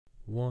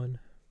one,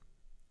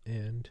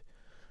 and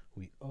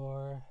we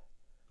are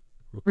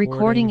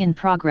Recording in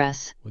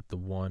progress with the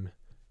one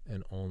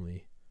and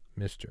only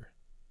Mr.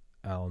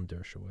 Alan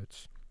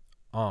Dershowitz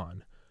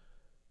on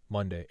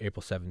Monday,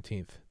 April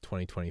 17th,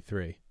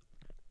 2023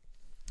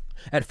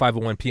 at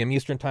 5:01 p.m.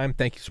 Eastern Time.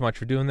 Thank you so much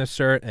for doing this,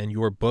 sir. And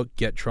your book,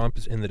 Get Trump,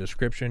 is in the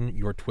description.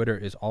 Your Twitter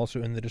is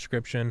also in the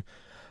description.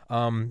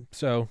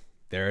 So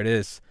there it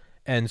is.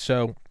 And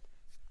so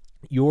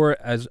your,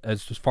 as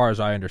far as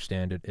I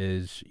understand it,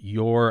 is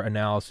your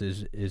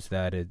analysis is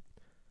that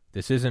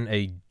this isn't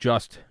a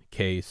just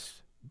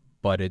case,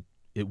 but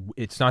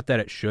it's not that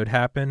it should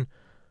happen,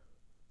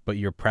 but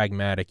you're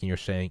pragmatic and you're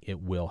saying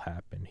it will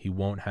happen. He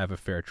won't have a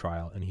fair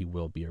trial and he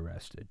will be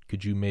arrested.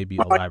 Could you maybe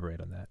elaborate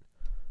on that?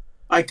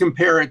 I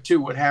compare it to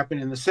what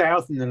happened in the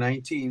South in the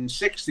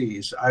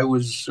 1960s. I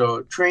was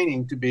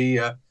training to be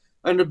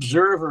an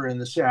observer in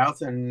the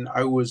South, and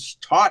I was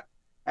taught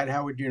at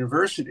Howard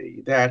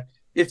University that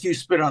if you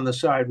spit on the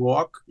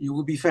sidewalk, you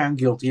will be found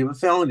guilty of a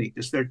felony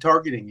because they're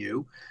targeting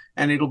you,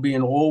 and it'll be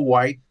an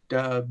all-white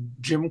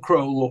Jim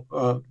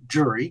Crow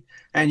jury,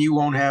 and you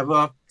won't have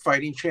a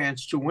fighting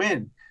chance to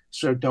win.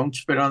 So don't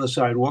spit on the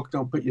sidewalk.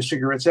 Don't put your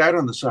cigarettes out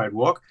on the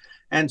sidewalk.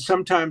 And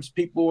sometimes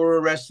people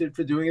were arrested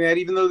for doing that,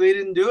 even though they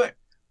didn't do it.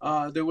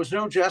 There was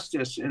no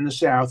justice in the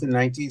South in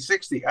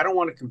 1960. I don't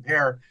want to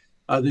compare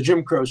the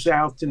Jim Crow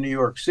South to New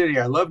York City.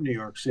 I love New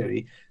York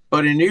City.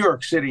 But in New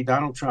York City,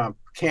 Donald Trump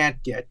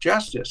can't get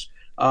justice.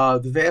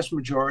 The vast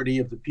majority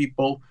of the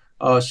people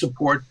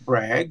support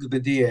Bragg, the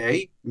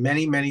DA.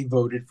 Many, many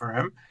voted for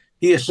him.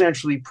 He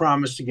essentially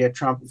promised to get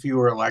Trump if he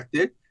were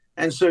elected.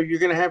 And so you're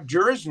going to have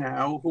jurors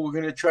now who are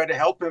going to try to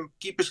help him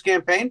keep his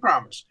campaign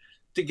promise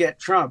to get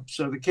Trump.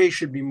 So the case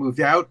should be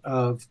moved out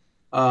of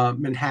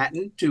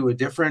Manhattan to a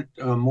different,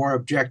 more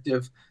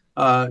objective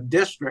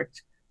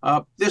district.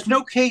 There's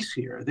no case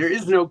here. There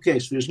is no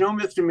case. There's no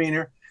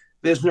misdemeanor.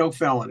 There's no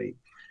felony.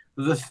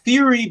 The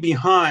theory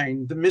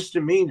behind the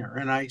misdemeanor,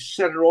 and I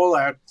set it all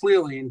out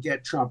clearly in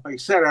Get Trump, I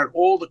set out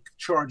all the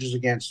charges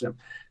against him.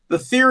 The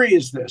theory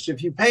is this: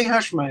 if you pay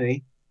hush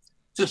money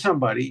to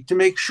somebody to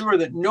make sure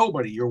that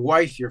nobody, your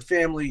wife, your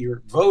family,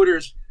 your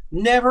voters,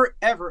 never,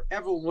 ever,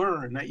 ever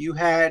learn that you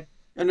had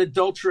an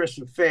adulterous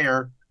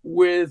affair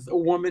with a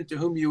woman to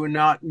whom you were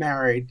not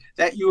married,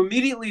 that you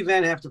immediately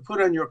then have to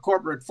put on your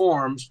corporate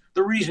forms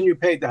the reason you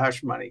paid the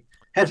hush money.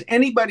 Has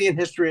anybody in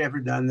history ever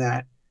done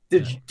that?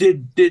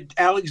 Did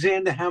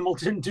Alexander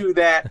Hamilton do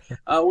that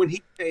when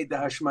he paid the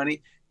hush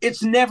money?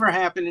 It's never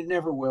happened. It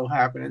never will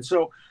happen. And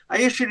so I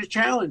issued a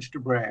challenge to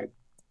Bragg.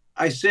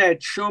 I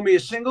said, show me a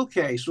single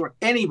case where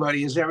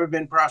anybody has ever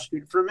been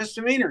prosecuted for a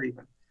misdemeanor,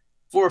 even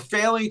for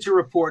failing to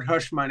report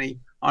hush money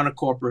on a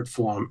corporate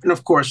form. And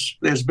of course,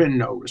 there's been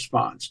no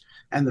response.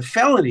 And the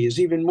felony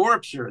is even more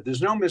absurd.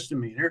 There's no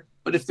misdemeanor,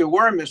 but if there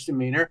were a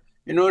misdemeanor,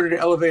 in order to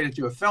elevate it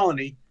to a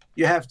felony,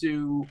 you have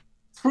to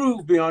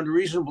prove beyond a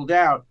reasonable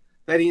doubt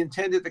that he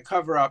intended to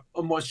cover up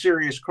a more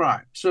serious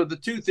crime. So the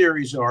two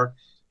theories are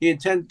he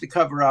intended to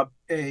cover up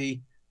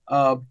a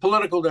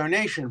political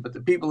donation, but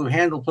the people who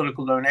handle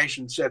political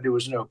donations said there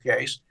was no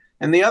case.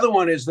 And the other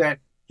one is that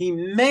he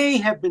may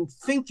have been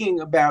thinking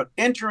about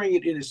entering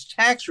it in his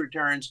tax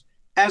returns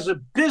as a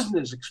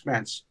business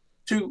expense.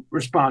 Two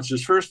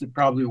responses. First, it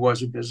probably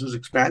was a business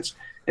expense.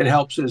 It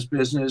helps his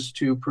business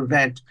to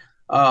prevent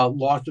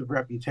loss of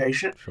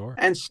reputation. Sure.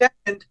 And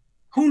second,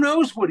 who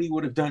knows what he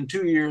would have done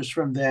 2 years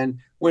from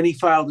then when he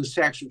filed his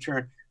tax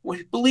return. Well,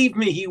 believe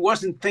me, he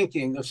wasn't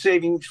thinking of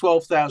saving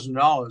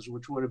 $12,000,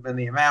 which would have been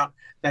the amount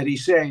that he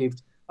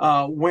saved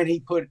when he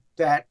put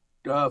that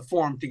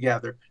form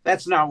together.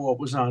 That's not what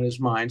was on his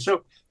mind.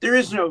 So there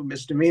is no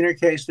misdemeanor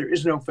case. There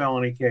is no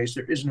felony case.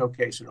 There is no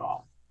case at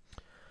all.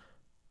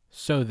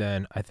 So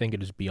then I think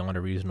it is beyond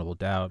a reasonable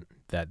doubt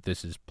that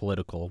this is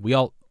political. We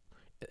all,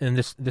 and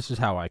this is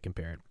how I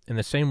compare it. In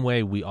the same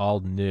way we all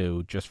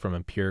knew just from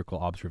empirical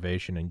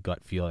observation and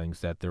gut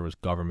feelings that there was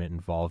government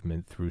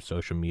involvement through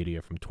social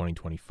media from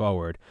 2020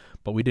 forward,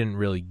 but we didn't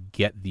really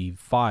get the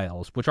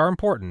files, which are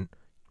important.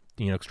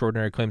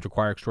 Extraordinary claims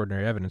require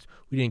extraordinary evidence.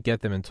 We didn't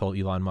get them until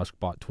Elon Musk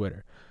bought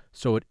Twitter.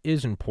 So it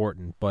is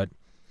important, but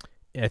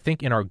I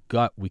think in our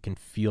gut we can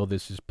feel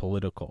this is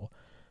political.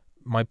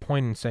 My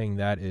point in saying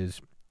that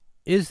is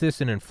this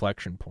an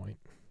inflection point?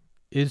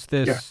 Is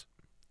this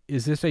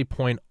a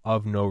point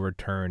of no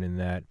return in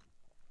that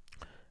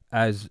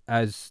as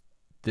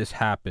this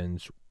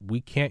happens,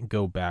 we can't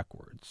go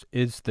backwards?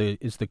 Is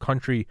the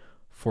country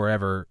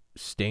forever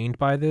stained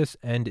by this?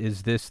 And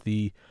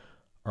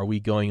are we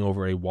going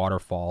over a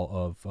waterfall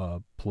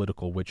of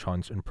political witch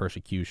hunts and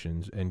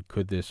persecutions? And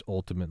could this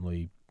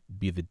ultimately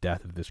be the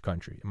death of this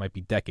country? It might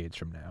be decades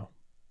from now,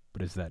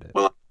 but is that it?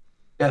 Well,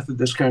 death of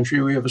this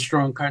country. We have a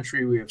strong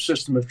country. We have a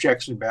system of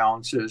checks and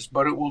balances,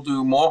 but it will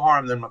do more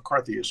harm than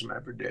McCarthyism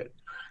ever did.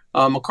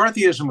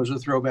 McCarthyism was a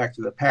throwback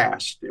to the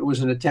past. It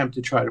was an attempt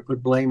to try to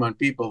put blame on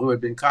people who had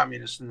been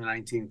communists in the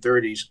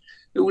 1930s.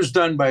 It was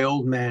done by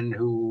old men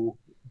who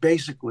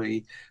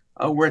basically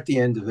were at the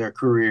end of their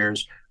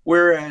careers,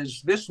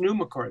 whereas this new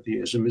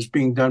McCarthyism is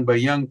being done by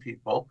young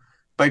people,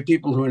 by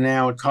people who are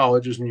now at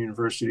colleges and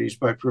universities,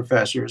 by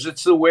professors.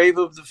 It's the wave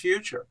of the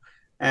future.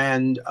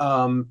 And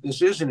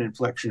this is an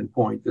inflection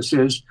point. This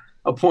is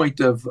a point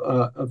of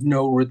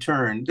no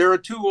return. There are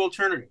two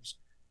alternatives.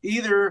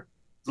 Either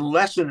the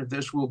lesson of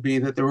this will be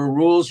that there are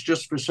rules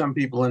just for some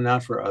people and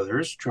not for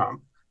others,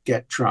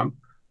 get Trump,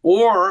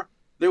 or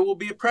there will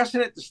be a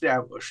precedent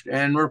established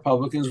and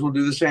Republicans will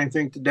do the same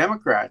thing to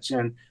Democrats.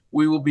 And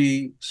we will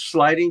be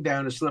sliding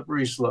down a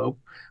slippery slope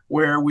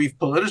where we've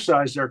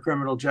politicized our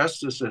criminal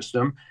justice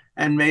system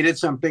and made it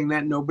something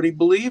that nobody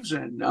believes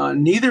in.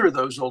 Neither of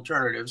those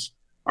alternatives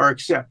are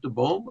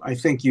acceptable. I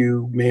think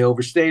you may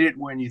overstate it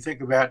when you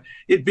think about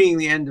it being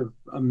the end of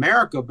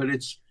America, but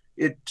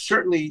it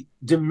certainly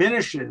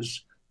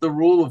diminishes the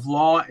rule of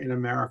law in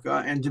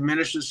America and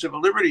diminishes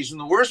civil liberties. And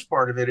the worst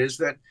part of it is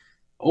that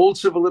old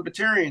civil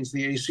libertarians,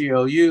 the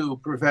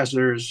ACLU,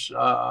 professors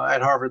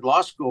at Harvard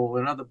Law School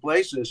and other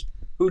places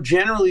who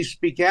generally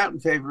speak out in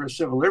favor of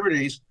civil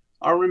liberties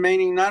are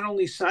remaining not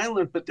only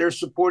silent, but they're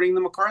supporting the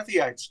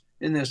McCarthyites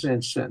in this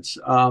instance,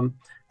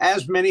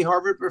 as many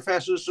Harvard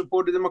professors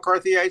supported the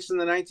McCarthyites in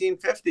the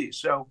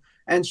 1950s.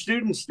 And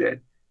students did.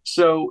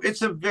 So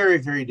it's a very,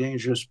 very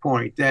dangerous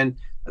point. And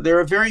there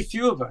are very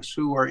few of us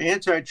who are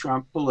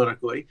anti-Trump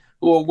politically,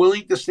 who are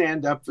willing to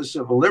stand up for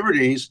civil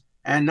liberties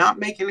and not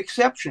make an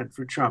exception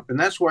for Trump. And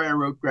that's why I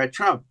wrote Gret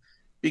Trump,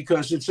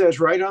 because it says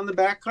right on the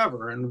back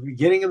cover, in the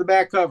beginning of the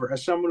back cover,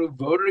 as someone who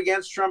voted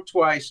against Trump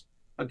twice,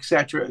 et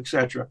cetera, et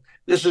cetera.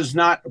 This is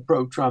not a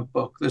pro-Trump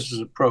book. This is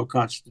a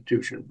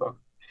pro-Constitution book.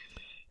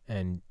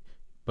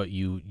 But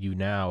you've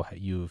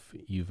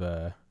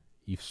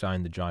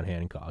signed the John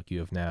Hancock.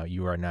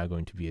 You are now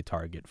going to be a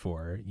target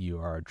for. You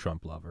are a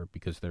Trump lover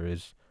because there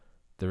is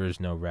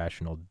no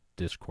rational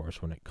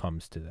discourse when it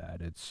comes to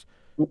that. It's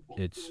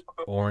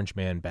orange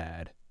man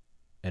bad,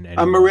 and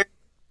I'm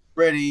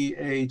already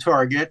a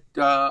target.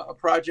 A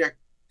project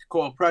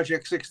called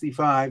Project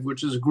 65,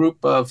 which is a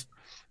group of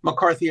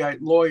McCarthyite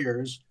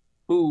lawyers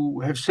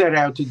who have set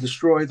out to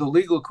destroy the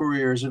legal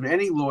careers of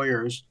any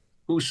lawyers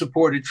who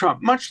supported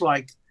Trump, much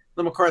like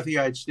the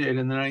McCarthyites did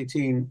in the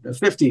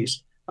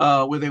 1950s,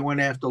 where they went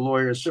after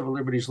lawyers, civil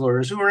liberties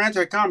lawyers, who were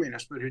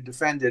anti-communist, but who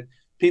defended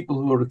people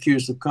who were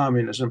accused of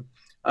communism.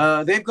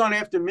 They've gone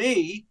after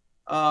me.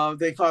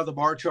 They filed a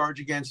bar charge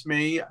against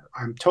me.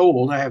 I'm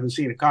told, I haven't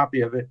seen a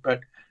copy of it,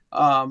 but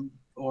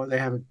or they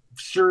haven't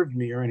served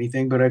me or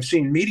anything, but I've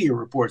seen media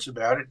reports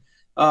about it.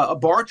 A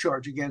bar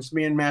charge against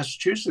me in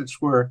Massachusetts,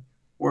 where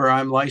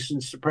I'm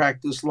licensed to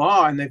practice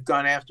law, and they've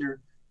gone after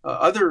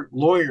other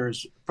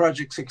lawyers.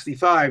 Project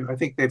 65, I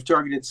think they've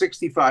targeted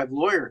 65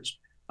 lawyers,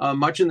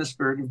 much in the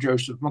spirit of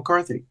Joseph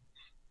McCarthy.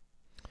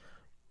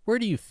 Where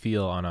do you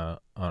feel on a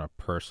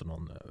personal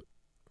note?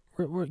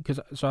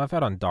 Because I've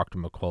had on Dr.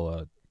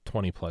 McCullough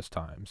 20 plus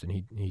times, and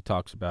he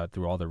talks about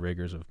through all the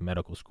rigors of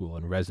medical school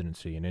and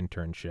residency and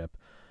internship,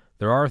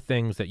 there are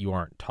things that you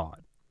aren't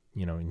taught,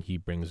 and he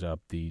brings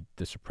up the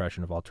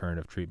suppression of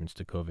alternative treatments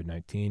to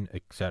COVID-19,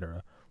 et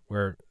cetera,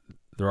 where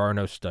there are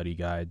no study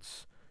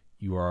guides.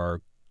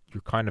 You're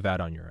kind of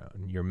out on your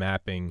own. You're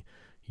mapping,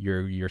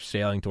 you're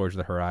sailing towards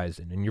the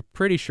horizon, and you're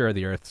pretty sure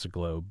the Earth's a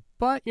globe,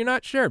 but you're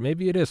not sure.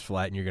 Maybe it is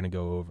flat and you're going to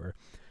go over.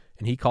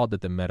 And he called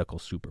it the medical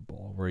Super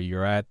Bowl, where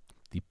you're at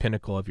the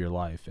pinnacle of your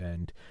life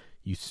and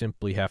you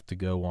simply have to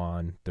go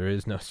on. There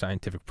is no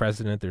scientific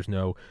precedent. There's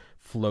no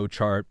flow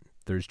chart.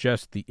 There's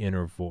just the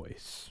inner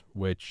voice,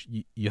 which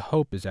you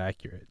hope is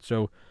accurate.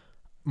 So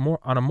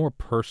on a more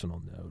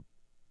personal note,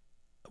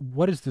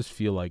 what does this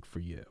feel like for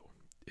you?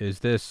 Is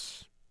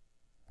this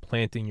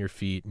planting your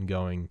feet and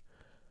going,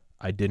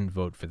 I didn't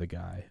vote for the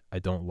guy. I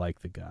don't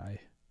like the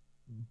guy,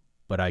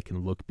 but I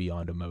can look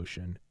beyond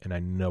emotion and I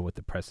know what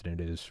the precedent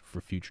is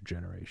for future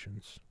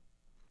generations?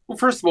 Well,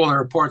 first of all, there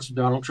are parts of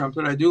Donald Trump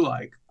that I do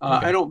like.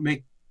 Okay. I don't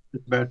make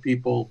about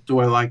people, do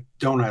I like,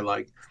 don't I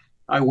like.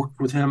 I worked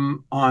with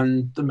him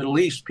on the Middle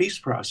East peace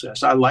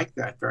process. I like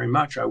that very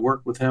much. I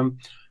worked with him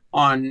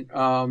on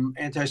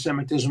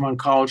anti-Semitism on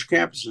college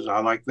campuses.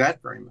 I like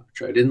that very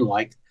much. I didn't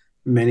like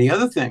many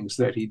other things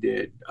that he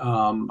did.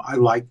 I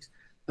liked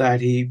that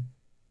he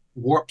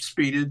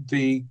warp-speeded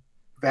the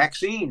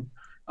vaccine.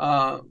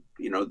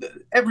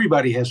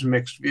 Everybody has a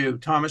mixed view.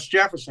 Thomas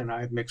Jefferson,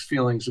 I have mixed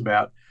feelings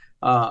about.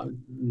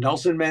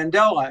 Nelson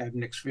Mandela, I have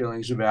mixed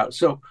feelings about.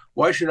 So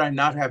why should I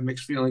not have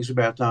mixed feelings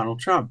about Donald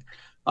Trump?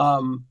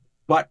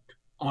 But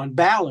on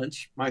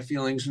balance, my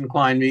feelings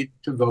incline me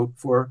to vote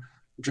for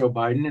Joe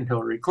Biden and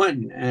Hillary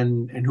Clinton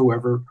and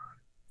whoever.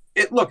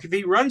 Look, if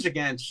he runs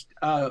against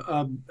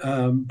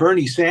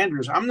Bernie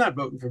Sanders, I'm not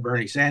voting for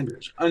Bernie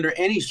Sanders under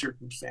any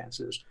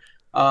circumstances.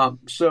 But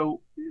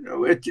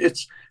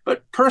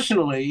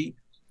personally,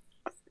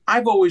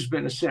 I've always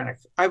been a cynic.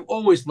 I've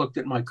always looked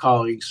at my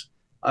colleagues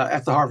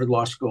at the Harvard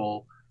Law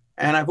School,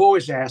 and I've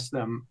always asked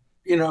them,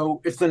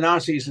 if the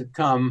Nazis had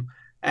come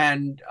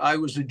and I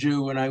was a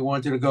Jew and I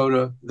wanted to go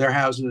to their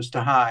houses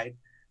to hide,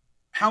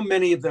 how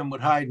many of them would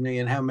hide me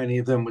and how many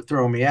of them would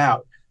throw me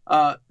out?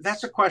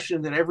 That's a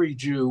question that every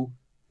Jew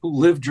who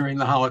lived during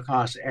the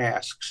Holocaust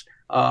asks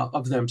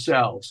of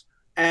themselves.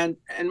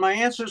 And my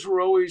answers were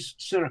always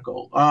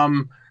cynical.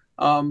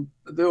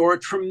 There were a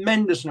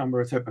tremendous number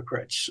of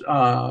hypocrites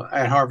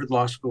at Harvard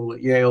Law School,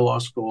 at Yale Law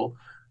School,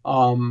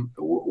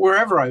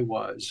 wherever I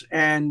was.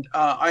 And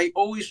I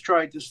always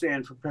tried to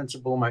stand for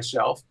principle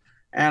myself,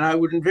 and I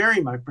wouldn't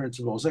vary my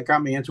principles. That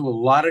got me into a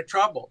lot of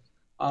trouble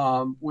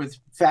with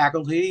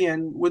faculty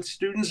and with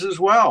students as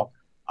well.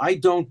 I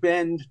don't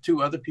bend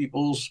to other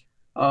people's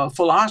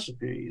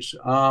philosophies.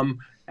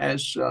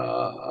 As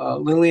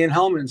Lillian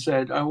Hellman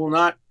said, I will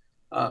not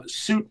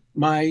suit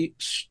my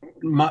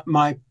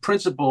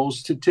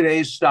principles to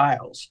today's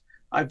styles.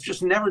 I've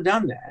just never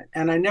done that,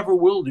 and I never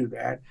will do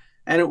that,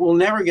 and it will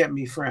never get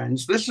me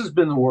friends. This has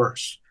been the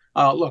worst.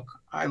 Look,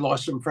 I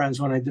lost some friends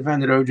when I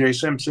defended O.J.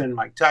 Simpson,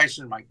 Mike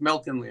Tyson, Mike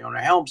Milken,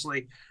 Leona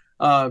Helmsley,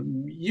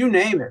 you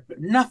name it,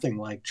 but nothing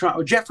like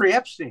Trump. Jeffrey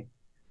Epstein,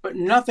 but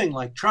nothing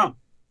like Trump.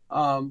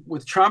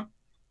 With Trump,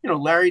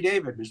 Larry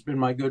David, who's been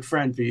my good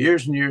friend for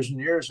years and years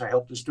and years, I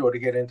helped his daughter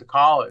get into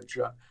college,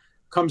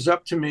 comes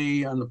up to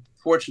me on the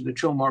porch of the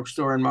Chilmark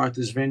store in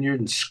Martha's Vineyard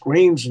and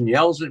screams and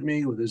yells at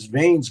me with his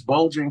veins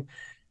bulging.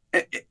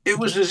 It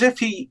was as if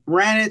he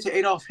ran into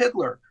Adolf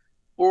Hitler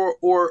or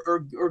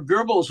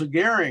Goebbels or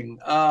Goering.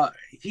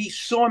 He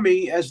saw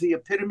me as the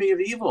epitome of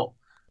evil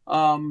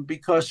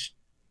because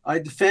I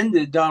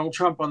defended Donald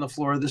Trump on the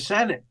floor of the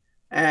Senate,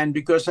 and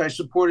because I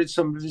supported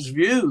some of his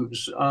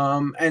views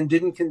and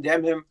didn't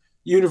condemn him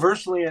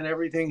universally on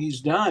everything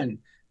he's done,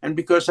 and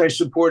because I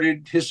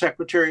supported his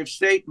Secretary of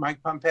State,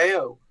 Mike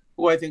Pompeo,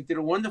 who I think did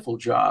a wonderful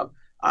job.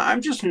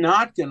 I'm just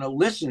not going to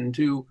listen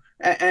to,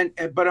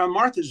 but on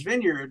Martha's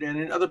Vineyard and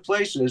in other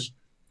places,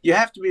 you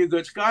have to be a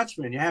good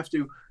Scotsman. You have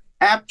to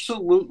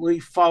absolutely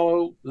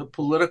follow the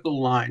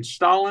political line.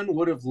 Stalin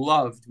would have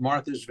loved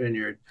Martha's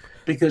Vineyard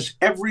because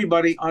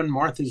everybody on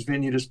Martha's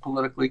Vineyard is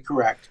politically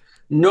correct.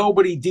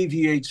 Nobody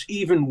deviates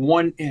even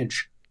 1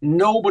 inch.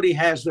 Nobody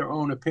has their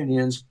own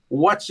opinions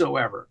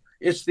whatsoever.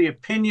 It's the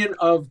opinion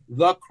of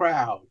the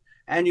crowd,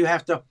 and you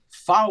have to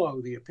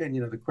follow the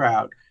opinion of the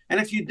crowd. And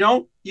if you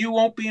don't, you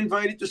won't be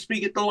invited to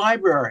speak at the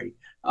library,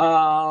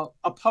 a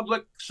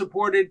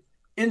public-supported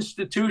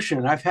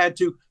institution. I've had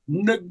to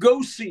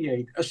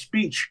negotiate a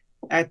speech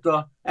at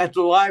the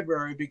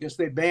library because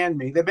they banned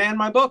me. They banned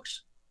my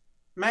books.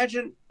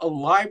 Imagine a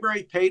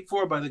library paid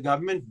for by the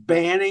government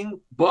banning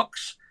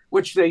books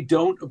which they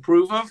don't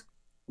approve of.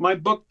 My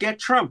book, Get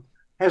Trump,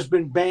 has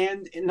been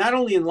banned not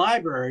only in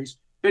libraries,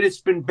 but it's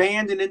been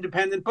banned in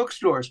independent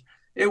bookstores.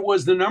 It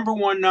was the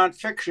 #1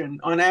 nonfiction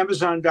on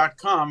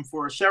Amazon.com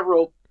for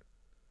several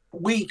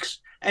weeks,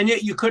 and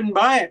yet you couldn't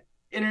buy it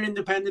in an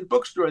independent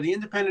bookstore. The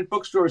independent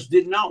bookstores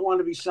did not want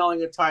to be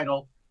selling a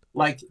title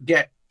like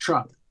Get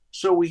Trump.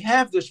 So we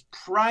have this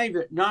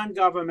private,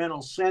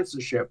 non-governmental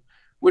censorship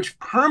which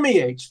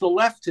permeates the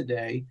left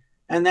today,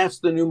 and that's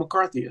the new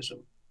McCarthyism.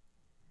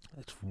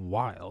 It's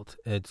wild.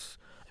 As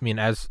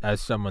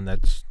someone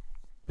that's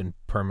been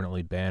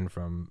permanently banned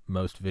from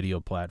most video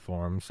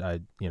platforms,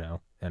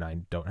 and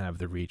I don't have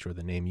the reach or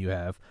the name you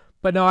have,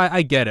 but no,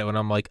 I get it when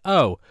I'm like,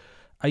 oh,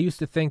 I used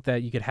to think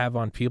that you could have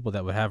on people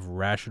that would have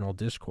rational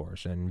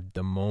discourse, and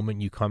the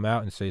moment you come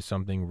out and say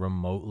something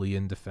remotely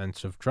in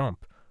defense of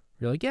Trump,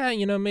 you're like, yeah,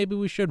 maybe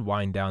we should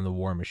wind down the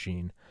war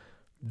machine.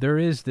 There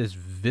is this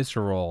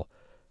visceral,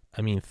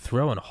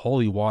 throwing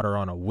holy water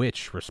on a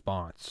witch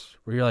response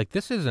where you're like,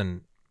 this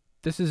isn't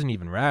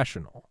even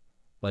rational.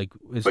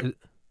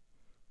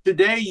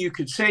 Today you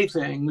could say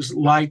things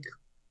like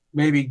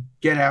maybe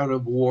get out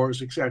of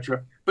wars,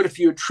 etc. But if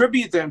you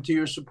attribute them to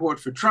your support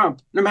for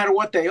Trump, no matter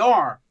what they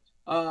are,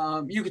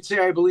 you could say,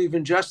 I believe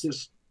in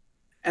justice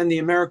and the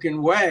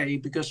American way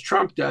because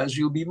Trump does,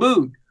 you'll be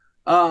booed.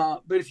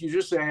 But if you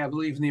just say, I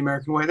believe in the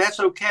American way, that's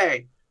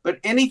okay. But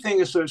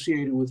anything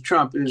associated with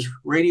Trump is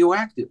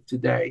radioactive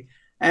today.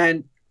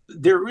 And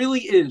there really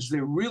is.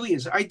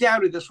 I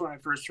doubted this when I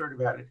first heard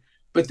about it,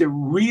 but there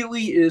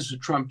really is a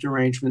Trump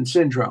derangement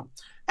syndrome.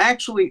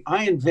 Actually,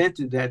 I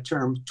invented that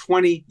term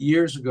 20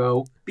 years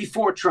ago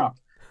before Trump.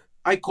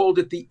 I called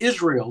it the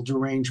Israel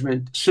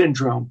derangement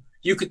syndrome.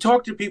 You could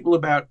talk to people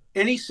about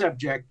any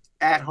subject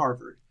at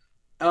Harvard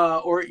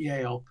or at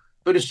Yale,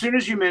 but as soon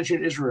as you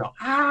mention Israel,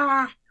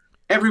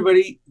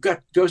 everybody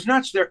goes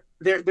nuts.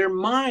 Their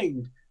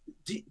mind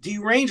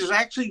deranges. I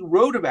actually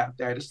wrote about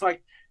that. It's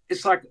like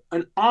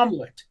an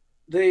omelet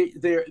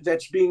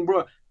that's being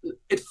brought.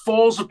 It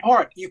falls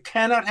apart. You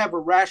cannot have a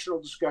rational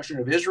discussion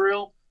of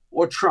Israel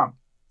or Trump.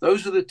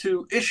 Those are the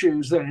two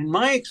issues that, in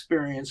my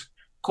experience,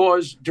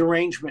 cause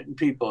derangement in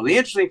people. The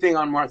interesting thing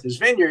on Martha's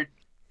Vineyard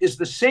is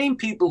the same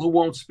people who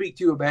won't speak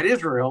to you about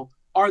Israel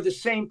are the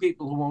same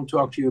people who won't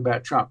talk to you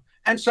about Trump.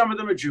 And some of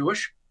them are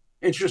Jewish,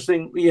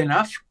 interestingly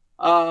enough,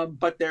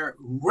 but they're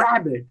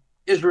rabid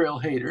Israel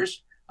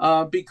haters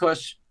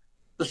because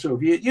the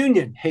Soviet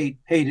Union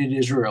hated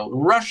Israel.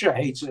 Russia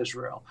hates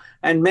Israel.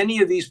 And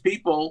many of these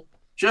people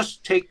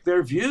just take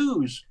their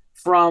views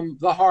from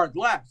the hard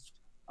left.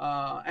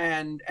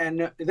 And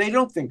they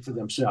don't think for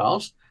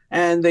themselves,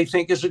 and they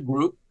think as a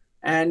group.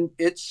 And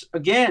it's,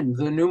 again,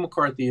 the new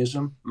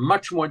McCarthyism,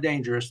 much more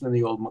dangerous than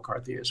the old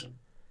McCarthyism.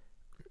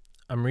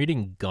 I'm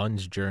reading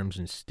Guns, Germs,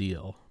 and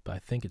Steel, but I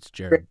think it's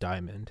Jared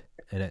Diamond,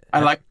 and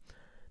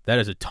that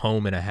is a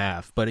tome and a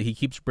half. But he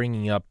keeps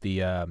bringing up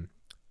the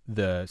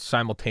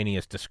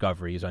simultaneous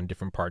discoveries on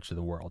different parts of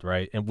the world,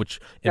 right? And which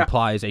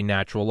implies a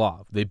natural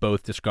law. They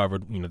both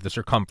discovered, the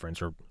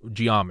circumference or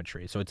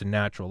geometry, so it's a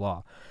natural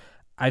law.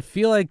 I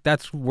feel like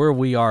that's where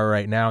we are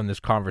right now in this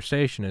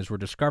conversation, is we're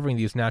discovering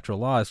these natural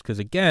laws because,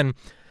 again,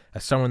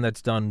 as someone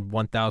that's done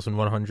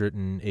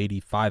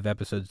 1,185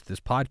 episodes of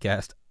this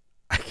podcast,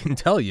 I can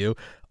tell you,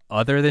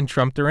 other than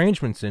Trump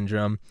derangement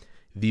syndrome,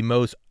 the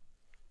most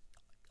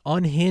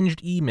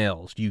unhinged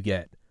emails you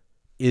get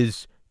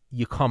is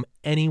you come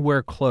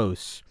anywhere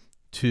close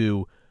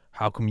to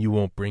how come you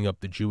won't bring up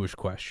the Jewish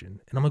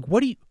question. And I'm like,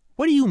 what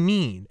do you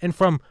mean? And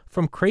from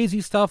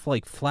crazy stuff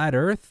like flat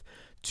earth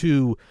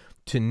to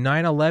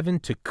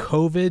 9/11 to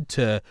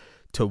COVID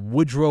to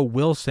Woodrow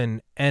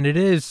Wilson, and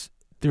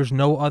there's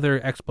no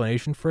other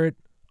explanation for it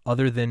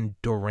other than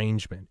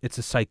derangement. It's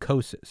a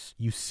psychosis.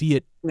 You see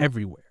it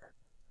everywhere.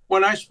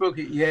 When I spoke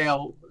at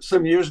Yale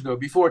some years ago,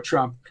 before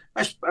Trump,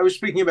 I was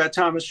speaking about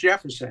Thomas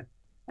Jefferson,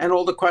 and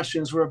all the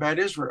questions were about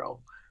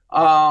Israel.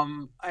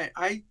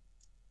 I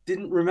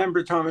didn't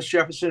remember Thomas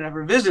Jefferson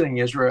ever visiting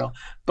Israel,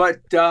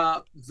 but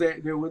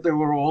they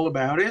were all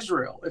about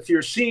Israel. If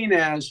you're seen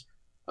as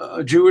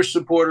a Jewish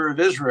supporter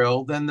of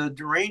Israel, then the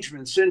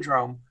derangement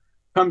syndrome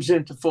comes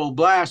into full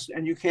blast,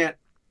 and you can't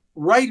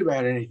write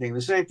about anything.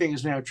 The same thing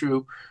is now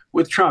true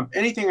with Trump.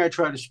 Anything I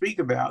try to speak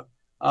about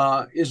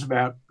is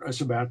about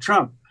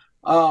Trump,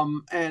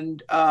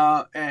 and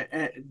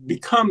it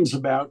becomes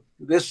about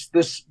this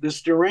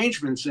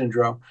derangement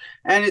syndrome,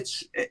 and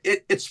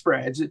it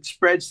spreads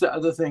to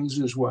other things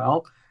as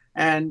well,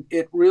 and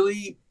it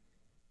really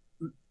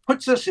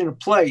puts us in a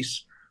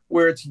place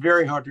where it's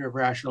very hard to have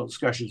rational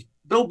discussions.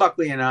 Bill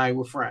Buckley and I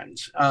were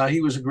friends.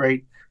 He was a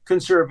great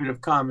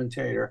conservative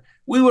commentator.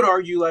 We would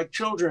argue like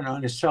children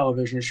on his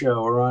television show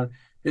or on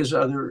his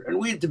other, and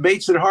we had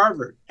debates at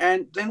Harvard.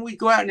 And then we'd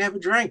go out and have a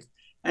drink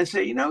and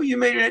say, you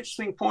made an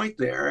interesting point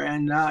there.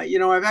 And,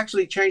 I've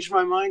actually changed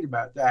my mind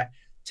about that.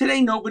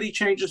 Today, nobody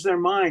changes their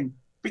mind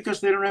because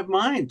they don't have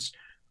minds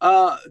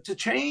to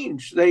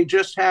change. They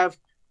just have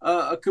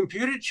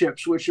computer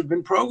chips which have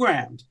been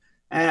programmed.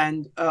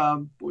 And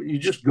you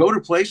just go to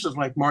places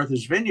like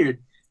Martha's Vineyard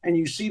and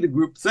you see the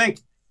group think,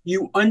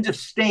 you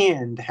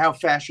understand how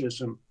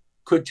fascism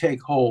could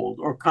take hold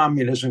or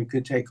communism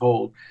could take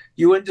hold.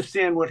 You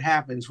understand what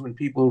happens when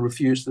people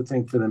refuse to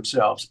think for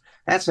themselves.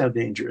 That's how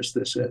dangerous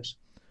this is.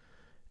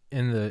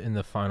 In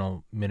the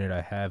final minute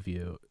I have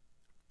you,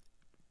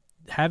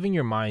 having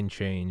your mind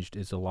changed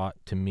is a lot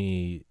to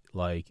me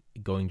like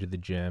going to the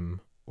gym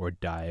or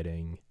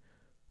dieting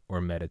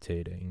or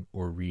meditating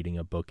or reading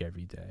a book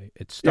every day.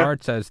 It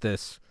starts as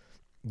this,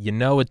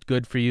 it's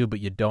good for you,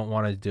 but you don't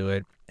want to do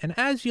it. And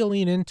as you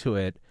lean into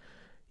it,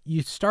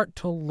 you start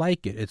to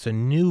like it. It's a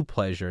new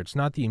pleasure. It's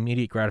not the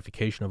immediate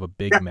gratification of a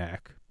Big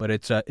Mac, but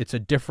it's a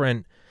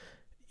different,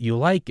 you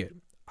like it.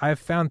 I've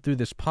found through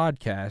this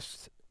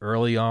podcast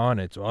early on,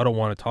 I don't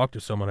want to talk to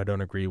someone I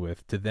don't agree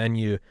with, to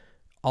then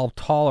I'll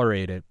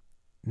tolerate it.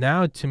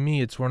 Now, to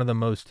me, it's one of the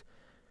most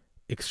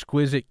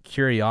exquisite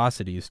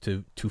curiosities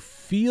to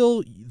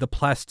feel the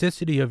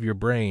plasticity of your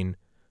brain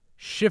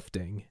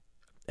shifting,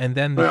 and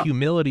then the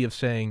humility of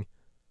saying,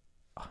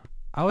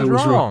 I was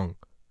wrong.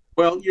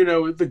 Well,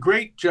 the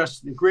great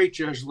Judge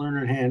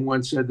Leonard Hand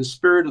once said, the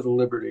spirit of the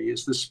liberty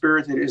is the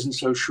spirit that isn't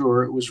so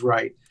sure it was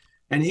right.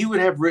 And he would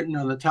have written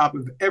on the top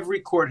of every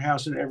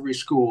courthouse and every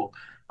school,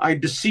 I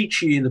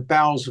beseech ye in the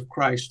bowels of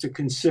Christ to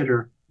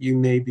consider you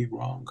may be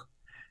wrong.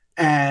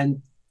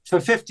 And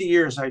for 50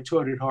 years, I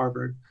taught at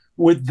Harvard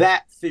with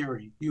that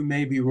theory, you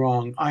may be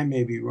wrong, I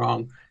may be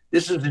wrong.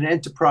 This is an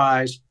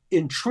enterprise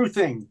in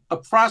truthing, a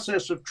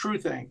process of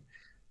truthing.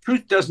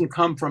 Truth doesn't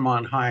come from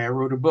on high. I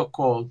wrote a book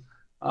called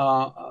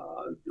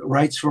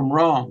Rights from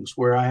Wrongs,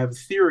 where I have a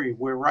theory of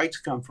where rights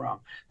come from.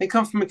 They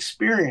come from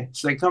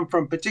experience. They come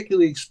from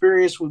particularly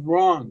experience with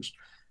wrongs.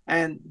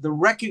 And the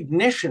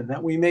recognition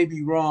that we may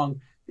be wrong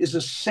is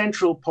a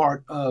central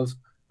part of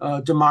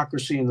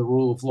democracy and the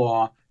rule of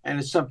law. And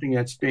it's something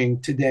that's being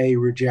today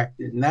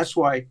rejected. And that's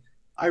why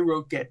I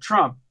wrote Get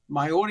Trump.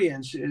 My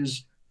audience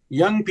is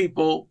young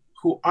people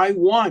who I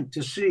want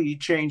to see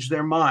change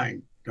their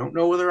mind. Don't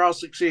know whether I'll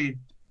succeed,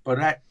 but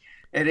at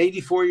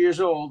 84 years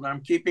old, I'm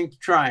keeping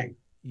trying.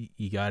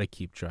 You got to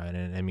keep trying.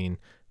 And I mean,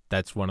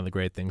 that's one of the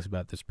great things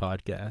about this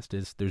podcast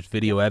is there's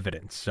video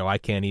evidence. So I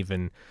can't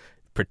even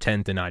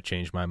pretend to not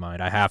change my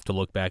mind. I have to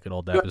look back at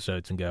old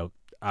episodes and go,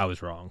 I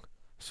was wrong.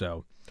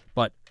 So,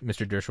 but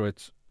Mr.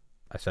 Dershowitz,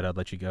 I said I'd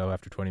let you go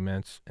after 20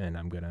 minutes, and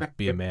I'm going to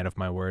be a man of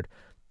my word.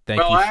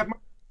 Thank you. Well, I have my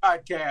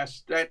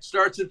podcast that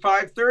starts at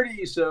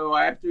 5:30, so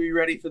I have to be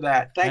ready for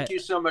that. Thank you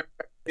so much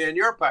for being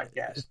your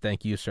podcast.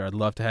 Thank you, sir. I'd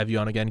love to have you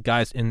on again.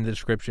 Guys, in the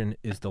description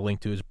is the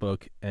link to his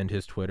book and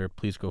his Twitter.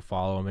 Please go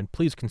follow him, and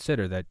please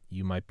consider that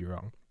you might be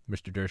wrong.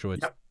 Mr.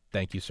 Dershowitz,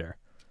 Thank you, sir.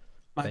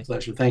 My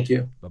pleasure. Thank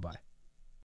you. Bye-bye.